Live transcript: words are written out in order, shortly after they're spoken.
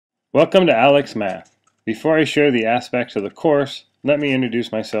Welcome to ALEKS Math. Before I share the aspects of the course, let me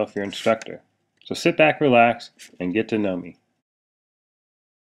introduce myself, your instructor. So sit back, relax, and get to know me.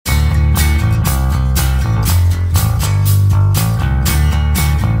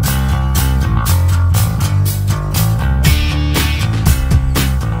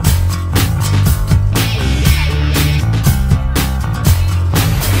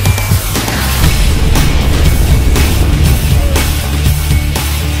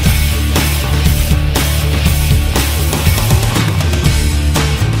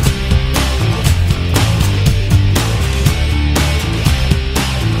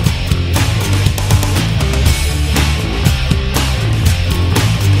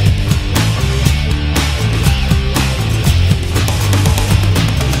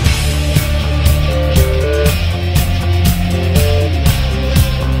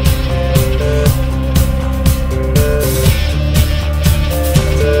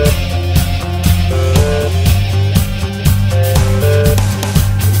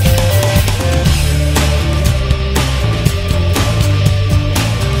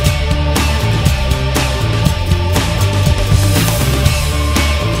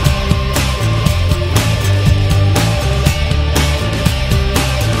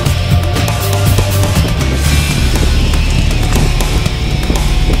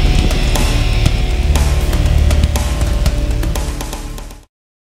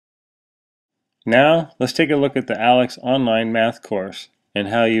 Now, let's take a look at the ALEKS online math course and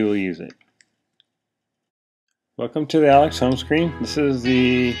how you will use it. Welcome to the ALEKS home screen. This is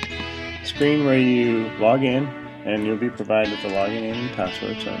the screen where you log in, and you'll be provided with a login name and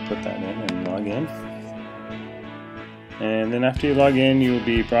password, so I put that in and log in. And then after you log in, you will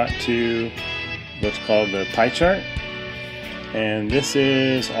be brought to what's called the pie chart. And this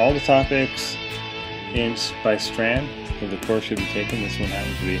is all the topics by strand of the course you'll be taking. This one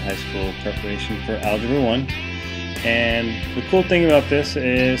happens to be high school preparation for Algebra 1. And the cool thing about this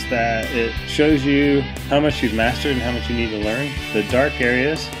is that it shows you how much you've mastered and how much you need to learn. The dark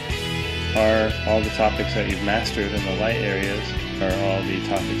areas are all the topics that you've mastered, and the light areas are all the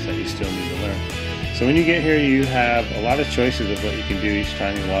topics that you still need to learn. So when you get here, you have a lot of choices of what you can do each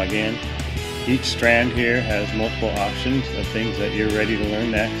time you log in. Each strand here has multiple options of things that you're ready to learn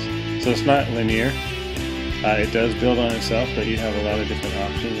next. So it's not linear. It does build on itself, but you have a lot of different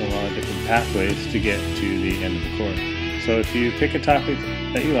options, a lot of different pathways to get to the end of the course. So if you pick a topic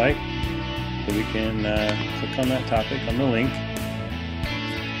that you like, so we can click on that topic on the link.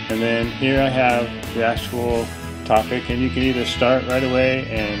 And then here I have the actual topic, and you can either start right away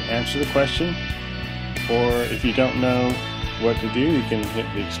and answer the question, or if you don't know what to do, you can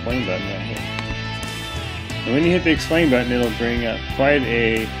hit the explain button right here. And when you hit the explain button, it'll bring up quite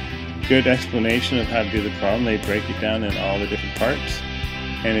a good explanation of how to do the problem. They break it down in all the different parts.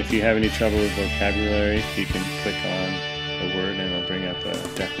 And if you have any trouble with vocabulary, you can click on a word and it'll bring up a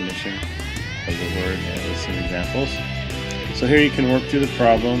definition of the word and with some examples. So here you can work through the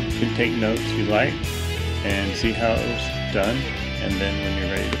problem. You can take notes if you like and see how it was done. And then when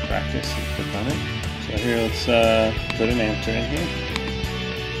you're ready to practice, you click on it. So here, let's put an answer in here.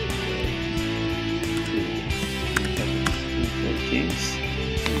 14.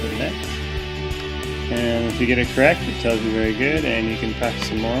 Next. And if you get it correct, it tells you very good, and you can practice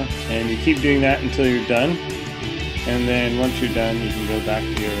some more. And you keep doing that until you're done. And then once you're done, you can go back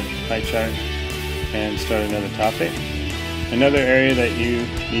to your pie chart and start another topic. Another area that you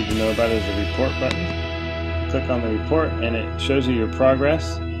need to know about is the report button. Click on the report and it shows you your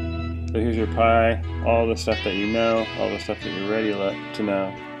progress. So here's your pie, all the stuff that you know, all the stuff that you're ready to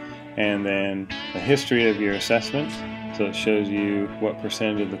know, and then a history of your assessments. So it shows you what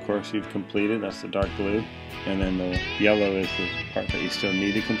percentage of the course you've completed. That's the dark blue. And then the yellow is the part that you still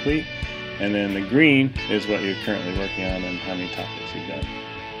need to complete. And then the green is what you're currently working on and how many topics you've done.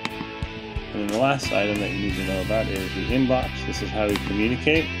 And then the last item that you need to know about is the inbox. This is how we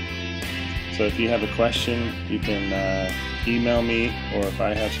communicate. So if you have a question, you can email me, or if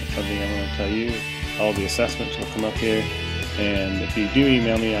I have something I want to tell you, all the assessments will come up here. And if you do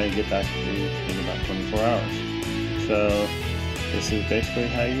email me, I get back to you in about 24 hours. So this is basically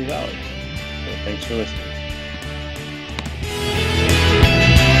how you use ALEKS. So thanks for listening.